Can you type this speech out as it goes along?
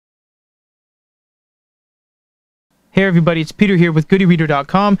Hey everybody, it's Peter here with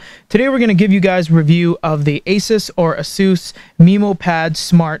GoodyReader.com. Today we're going to give you guys a review of the Asus or Asus MeMO Pad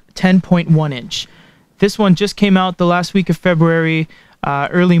Smart 10.1 inch. This one just came out the last week of February,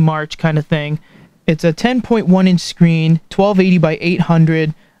 early March kind of thing. It's a 10.1 inch screen, 1280 by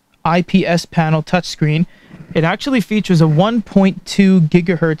 800 IPS panel touchscreen. It actually features a 1.2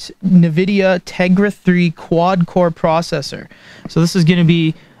 gigahertz NVIDIA Tegra 3 quad-core processor. So this is going to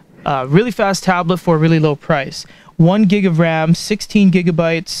be a really fast tablet for a really low price. 1 gig of RAM, 16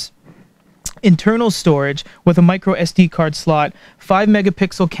 gigabytes internal storage with a micro SD card slot, 5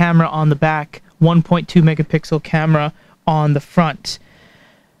 megapixel camera on the back, 1.2 megapixel camera on the front.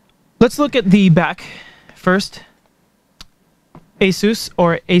 Let's look at the back first. Asus,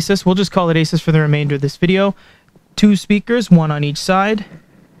 or Asus, we'll just call it Asus for the remainder of this video. 2 speakers, one on each side,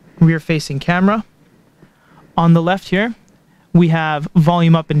 rear facing camera. On the left here, we have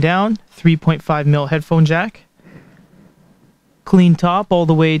volume up and down, 3.5mm headphone jack. Clean top all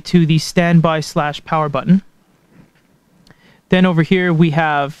the way to the standby/power button. Then over here we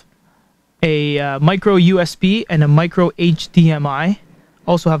have a micro USB and a micro HDMI.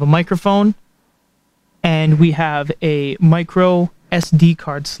 Also have a microphone, and we have a micro SD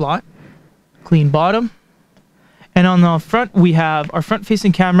card slot. Clean bottom. And on the front we have our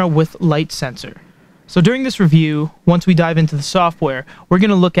front-facing camera with light sensor. So during this review, once we dive into the software, we're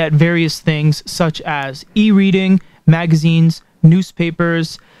going to look at various things such as e-reading, magazines,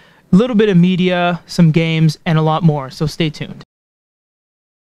 newspapers, a little bit of media, some games, and a lot more, so stay tuned.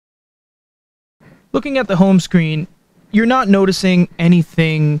 Looking at the home screen, you're not noticing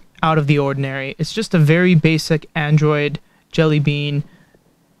anything out of the ordinary. It's just a very basic Android Jelly Bean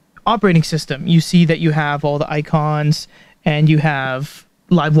operating system. You see that you have all the icons, and you have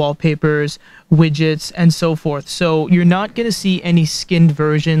live wallpapers, widgets, and so forth. So you're not going to see any skinned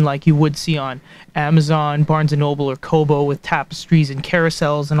version like you would see on Amazon, Barnes & Noble, or Kobo with tapestries and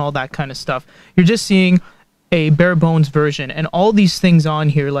carousels and all that kind of stuff. You're just seeing a bare bones version, and all these things on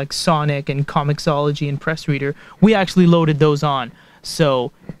here like Sonic and Comixology and Press Reader, we actually loaded those on.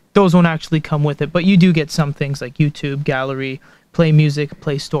 So those won't actually come with it, but you do get some things like YouTube, Gallery, Play Music,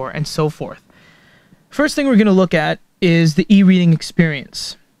 Play Store, and so forth. First thing we're going to look at is the e-reading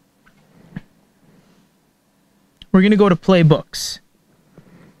experience. We're going to go to Play Books.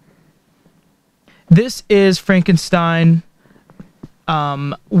 This is Frankenstein.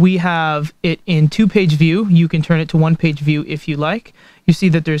 We have it in 2-page view. You can turn it to 1-page view if you like. You see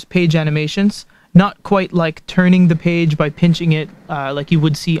that there's page animations. Not quite like turning the page by pinching it like you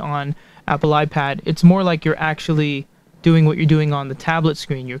would see on Apple iPad. It's more like you're actually doing what you're doing on the tablet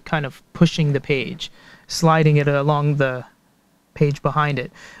screen. You're kind of pushing the page, sliding it along the page behind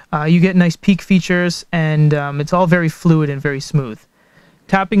it. You get nice peek features, and it's all very fluid and very smooth.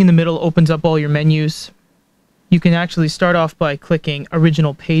 Tapping in the middle opens up all your menus. You can actually start off by clicking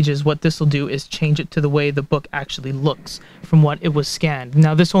original pages. What this will do is change it to the way the book actually looks from what it was scanned.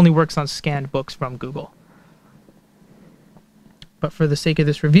 Now this only works on scanned books from Google. But for the sake of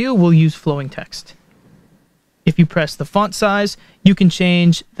this review, we'll use flowing text. If you press the font size, you can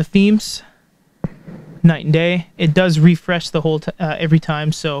change the themes night and day. It does refresh the whole every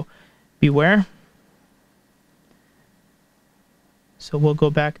time, so beware. So we'll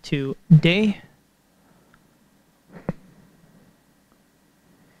go back to day.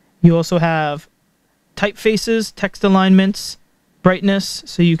 You also have typefaces, text alignments, brightness,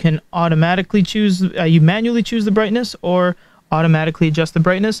 so you can automatically choose, you manually choose the brightness or automatically adjust the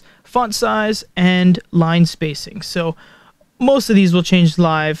brightness, font size, and line spacing. So most of these will change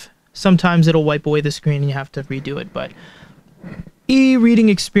live. Sometimes it'll wipe away the screen and you have to redo it, but e-reading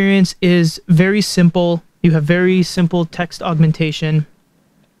experience is very simple. You have very simple text augmentation.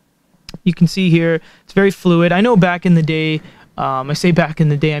 You can see here, it's very fluid. I know back in the day, I say back in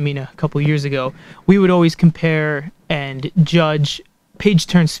the day, I mean a couple years ago, we would always compare and judge page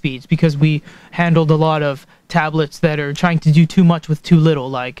turn speeds because we handled a lot of tablets that are trying to do too much with too little,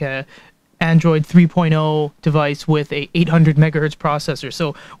 like Android 3.0 device with a 800 megahertz processor.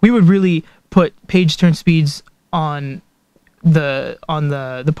 So we would really put page turn speeds on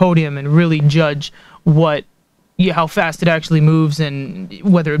the podium and really judge how fast it actually moves and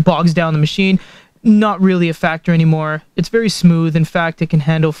whether it bogs down the machine. Not really a factor anymore. It's very smooth. In fact, it can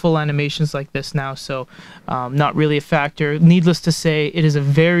handle full animations like this now, so not really a factor. Needless to say, it is a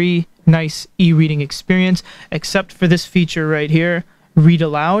very nice e-reading experience, except for this feature right here, Read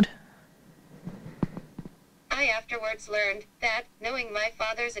Aloud. I afterwards learned that, knowing my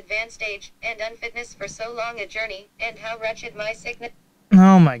father's advanced age and unfitness for so long a journey, and how wretched my sickness...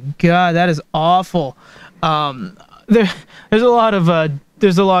 Oh my god, that is awful. There's a lot of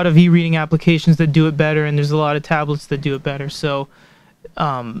there's a lot of e-reading applications that do it better, and there's a lot of tablets that do it better. So,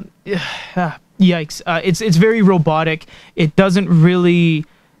 yikes! It's very robotic. It doesn't really.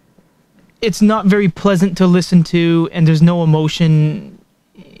 It's not very pleasant to listen to, and there's no emotion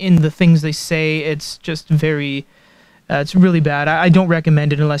in the things they say. It's just very. It's really bad. I don't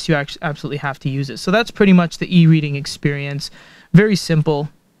recommend it unless you absolutely have to use it. So that's pretty much the e-reading experience. Very simple.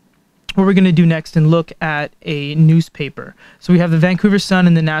 What we're going to do next and look at a newspaper. So we have the Vancouver Sun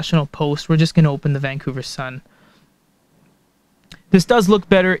and the National Post. We're just going to open the Vancouver Sun. This does look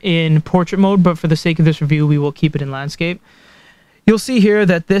better in portrait mode, but for the sake of this review, we will keep it in landscape. You'll see here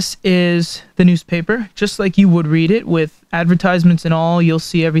that this is the newspaper, just like you would read it, with advertisements and all. You'll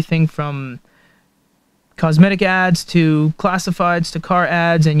see everything from cosmetic ads to classifieds to car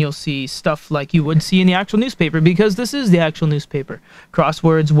ads, and you'll see stuff like you would see in the actual newspaper, because this is the actual newspaper.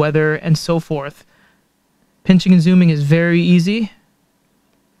 Crosswords, weather, and so forth. Pinching and zooming is very easy.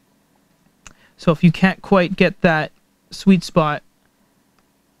 So if you can't quite get that sweet spot,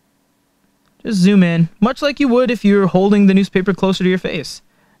 just zoom in, much like you would if you're holding the newspaper closer to your face.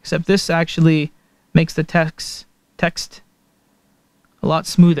 Except this actually makes the text a lot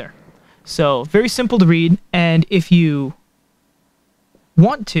smoother. So, very simple to read, and if you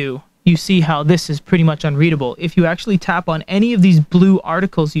want to, you see how this is pretty much unreadable. If you actually tap on any of these blue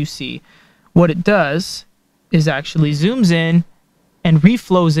articles you see, what it does is actually zooms in and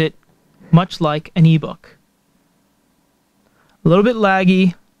reflows it much like an ebook. A little bit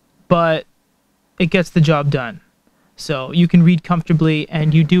laggy, but it gets the job done. So, you can read comfortably,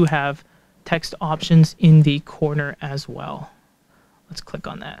 and you do have text options in the corner as well. Let's click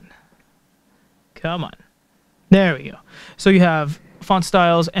on that. Come on. There we go. So you have font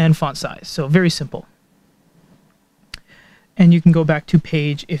styles and font size. So very simple. And you can go back to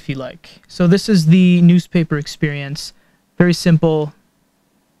page if you like. So this is the newspaper experience. Very simple.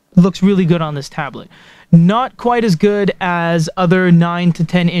 Looks really good on this tablet. Not quite as good as other 9 to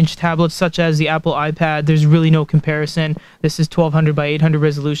 10 inch tablets such as the Apple iPad. There's really no comparison. This is 1200 by 800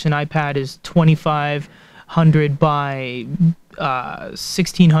 resolution. iPad is 2500 by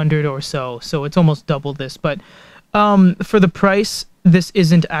 1600 or so, so it's almost double this. But for the price, this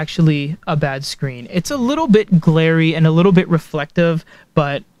isn't actually a bad screen. It's a little bit glary and a little bit reflective,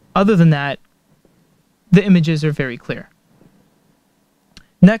 but other than that, the images are very clear.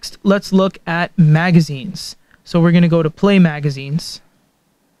 Next, let's look at magazines. So we're going to go to Play Magazines,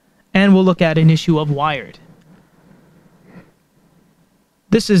 and we'll look at an issue of Wired.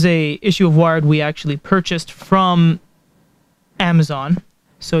 This is a issue of Wired we actually purchased from Amazon.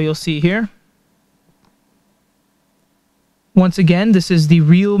 So you'll see here. Once again, this is the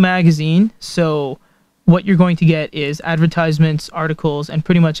real magazine. So what you're going to get is advertisements, articles, and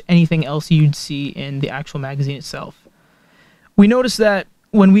pretty much anything else you'd see in the actual magazine itself. We noticed that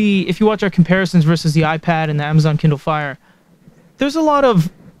if you watch our comparisons versus the iPad and the Amazon Kindle Fire, there's a lot of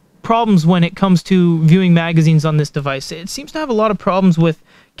problems when it comes to viewing magazines on this device. It seems to have a lot of problems with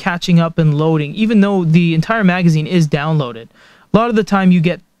catching up and loading, even though the entire magazine is downloaded. A lot of the time you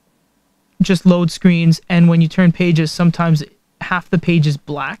get just load screens, and when you turn pages, sometimes half the page is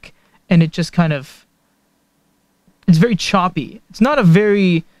black, and it just kind of, it's very choppy. It's not a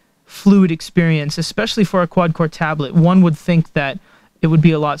very fluid experience, especially for a quad-core tablet. One would think that it would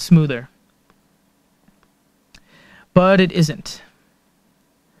be a lot smoother, but it isn't.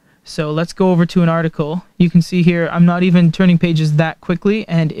 So let's go over to an article. You can see here I'm not even turning pages that quickly,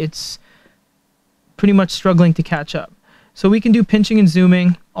 and it's pretty much struggling to catch up. So we can do pinching and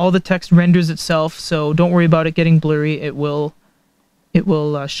zooming. All the text renders itself, so don't worry about it getting blurry. It will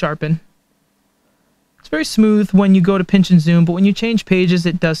sharpen. It's very smooth when you go to pinch and zoom, but when you change pages,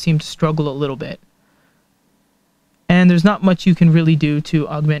 it does seem to struggle a little bit. And there's not much you can really do to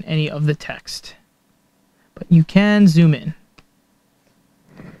augment any of the text, but you can zoom in.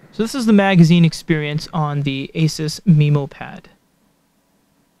 So this is the magazine experience on the Asus MeMO pad.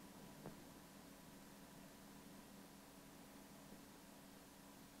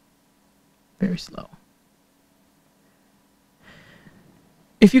 Very slow.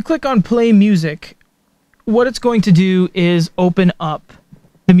 If you click on play music, what it's going to do is open up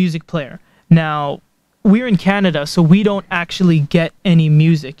the music player. Now, we're in Canada, so we don't actually get any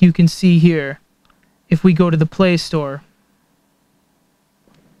music. You can see here, if we go to the Play Store,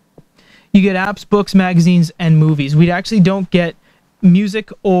 you get apps, books, magazines, and movies. We actually don't get music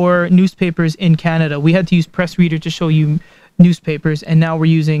or newspapers in Canada. We had to use Press Reader to show you newspapers, and now we're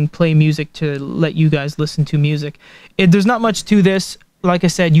using Play Music to let you guys listen to music. There's not much to this. Like I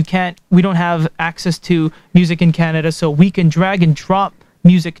said, we don't have access to music in Canada, so we can drag and drop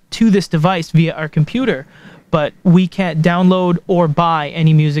music to this device via our computer, but we can't download or buy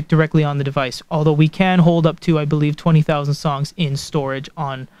any music directly on the device, although we can hold up to, I believe, 20,000 songs in storage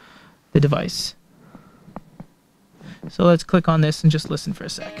on the device. So let's click on this and just listen for a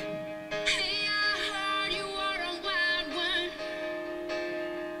sec.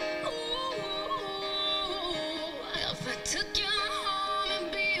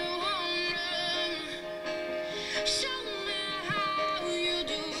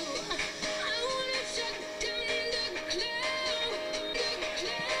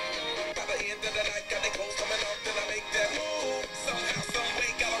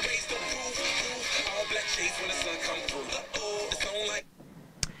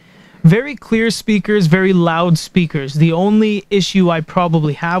 Very clear speakers, very loud speakers. The only issue I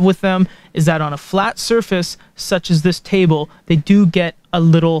probably have with them is that on a flat surface, such as this table, they do get a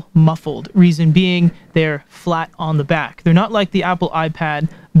little muffled. Reason being, they're flat on the back. They're not like the Apple iPad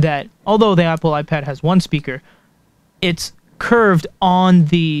that, although the Apple iPad has one speaker, it's curved on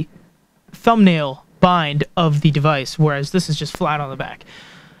the thumbnail bind of the device, whereas this is just flat on the back.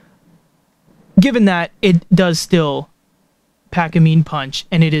 Given that, it does still pack a mean punch,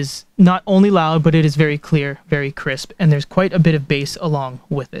 and it is not only loud, but it is very clear, very crisp, and there's quite a bit of bass along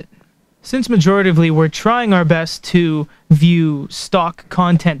with it. Since majoritively we're trying our best to view stock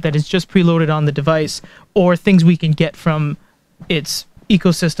content that is just preloaded on the device, or things we can get from its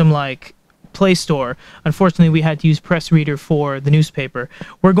ecosystem like Play Store, unfortunately we had to use Press Reader for the newspaper.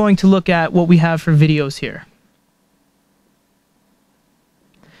 We're going to look at what we have for videos here.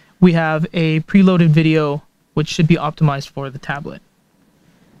 We have a preloaded video which should be optimized for the tablet.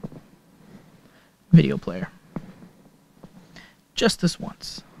 Video player. Just this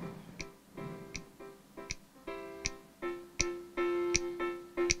once.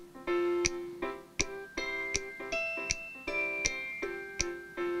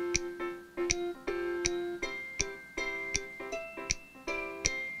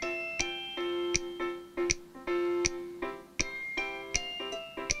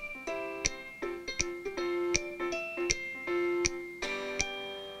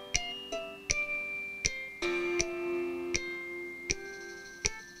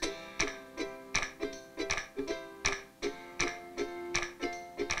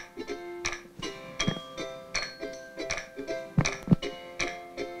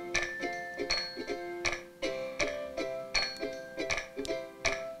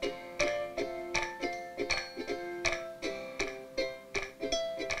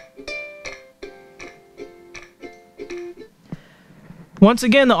 Once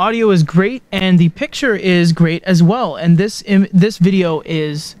again, the audio is great and the picture is great as well, and this video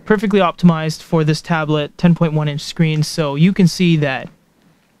is perfectly optimized for this tablet 10.1-inch screen, so you can see that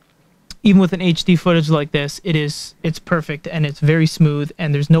even with an HD footage like this, it's perfect and it's very smooth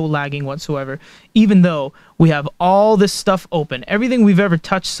and there's no lagging whatsoever, even though we have all this stuff open. Everything we've ever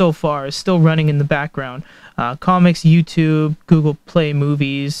touched so far is still running in the background. Comics, YouTube, Google Play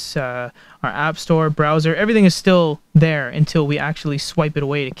Movies, our App Store, browser, everything is still there until we actually swipe it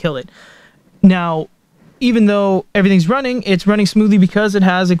away to kill it. Now, even though everything's running, it's running smoothly because it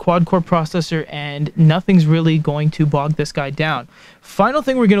has a quad-core processor and nothing's really going to bog this guy down. Final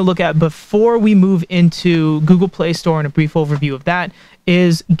thing we're going to look at before we move into Google Play Store and a brief overview of that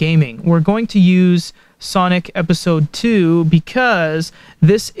is gaming. We're going to use Sonic Episode 2 because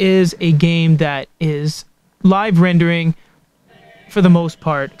this is a game that is live rendering for the most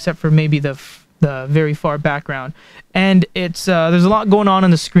part, except for maybe the very far background, and it's there's a lot going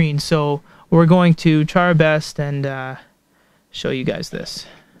on the screen, so we're going to try our best and show you guys this.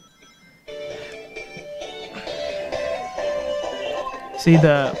 See,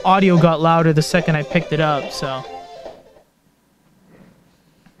 the audio got louder the second I picked it up, so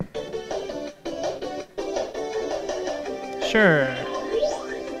sure,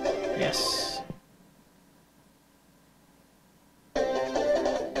 yes.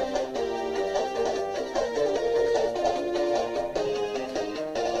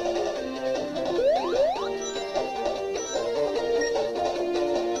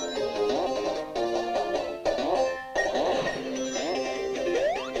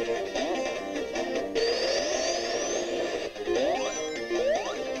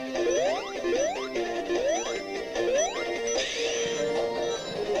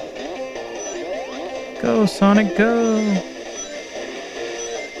 Go, Sonic, go!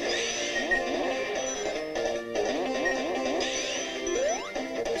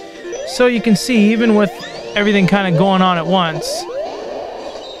 So you can see, even with everything kind of going on at once,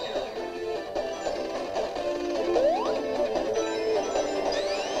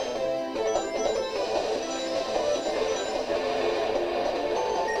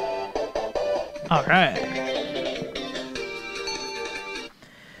 all right.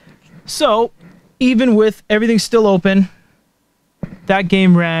 So, even with everything still open, that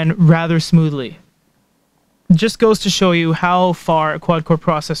game ran rather smoothly. Just goes to show you how far a quad-core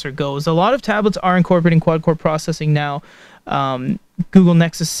processor goes. A lot of tablets are incorporating quad-core processing now. Google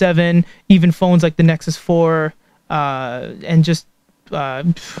Nexus 7, even phones like the Nexus 4, and just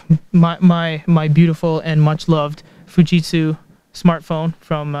my beautiful and much-loved Fujitsu smartphone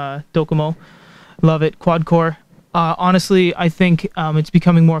from Docomo. Love it, quad-core. Honestly, I think it's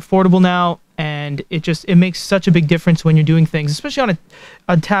becoming more affordable now, and it makes such a big difference when you're doing things, especially on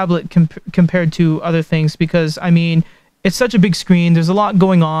a tablet compared to other things, because, I mean, it's such a big screen, there's a lot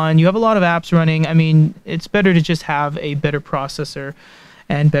going on, you have a lot of apps running. I mean, it's better to just have a better processor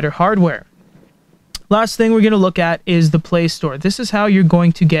and better hardware. Last thing we're going to look at is the Play Store. This is how you're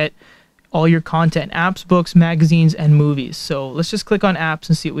going to get all your content, apps, books, magazines, and movies. So let's just click on apps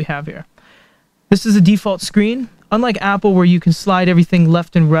and see what we have here. This is a default screen. Unlike Apple, where you can slide everything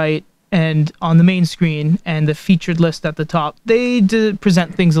left and right and on the main screen and the featured list at the top, they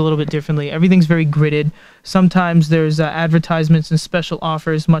present things a little bit differently. Everything's very gridded. Sometimes there's advertisements and special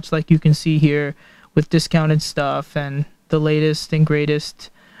offers, much like you can see here with discounted stuff and the latest and greatest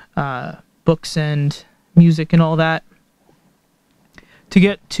books and music and all that. To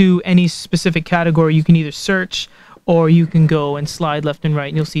get to any specific category, you can either search or you can go and slide left and right,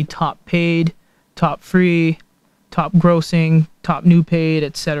 and you'll see top paid, top free, top grossing, top new paid,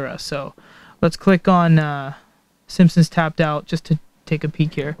 etc. So let's click on Simpsons Tapped Out just to take a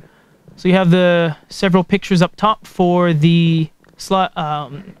peek here. So you have the several pictures up top for the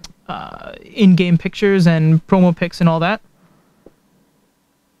in-game pictures and promo pics and all that.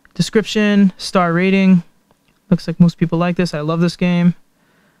 Description, star rating. Looks like most people like this. I love this game.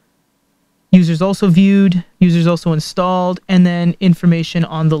 Users also viewed, users also installed, and then information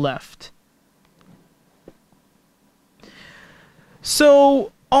on the left.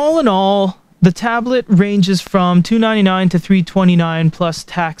 So, all in all, the tablet ranges from $299 to $329 plus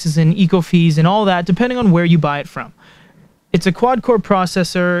taxes and eco fees and all that, depending on where you buy it from. It's a quad-core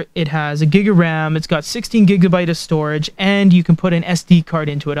processor, it has a gig of RAM, it's got 16 gigabyte of storage, and you can put an SD card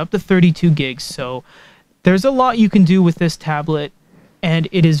into it, up to 32 gigs. So, there's a lot you can do with this tablet, and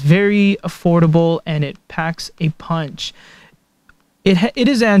it is very affordable, and it packs a punch. It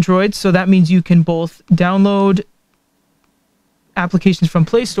is Android, so that means you can both download applications from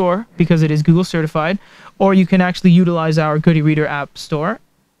Play Store, because it is Google certified, or you can actually utilize our Goody Reader app store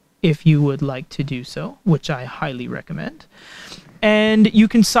if you would like to do so, which I highly recommend. And you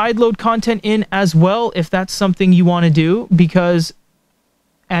can sideload content in as well if that's something you want to do, because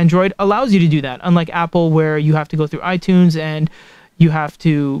Android allows you to do that, unlike Apple, where you have to go through iTunes and you have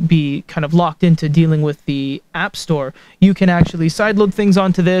to be kind of locked into dealing with the App Store. You can actually sideload things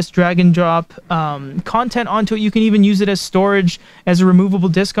onto this, drag and drop content onto it. You can even use it as storage, as a removable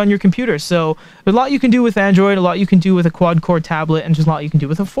disk on your computer. So there's a lot you can do with Android, a lot you can do with a quad-core tablet, and there's a lot you can do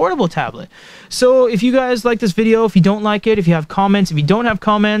with a affordable tablet. So if you guys like this video, if you don't like it, if you have comments, if you don't have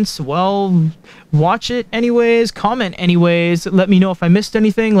comments, well, watch it anyways, comment anyways. Let me know if I missed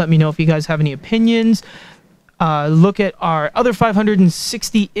anything. Let me know if you guys have any opinions. Look at our other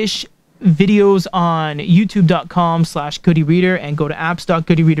 560-ish videos on youtube.com/goodyreader and go to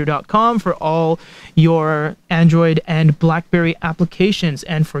apps.goodyreader.com for all your Android and BlackBerry applications.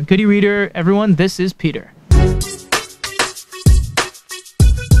 And for Goody Reader, everyone, this is Peter.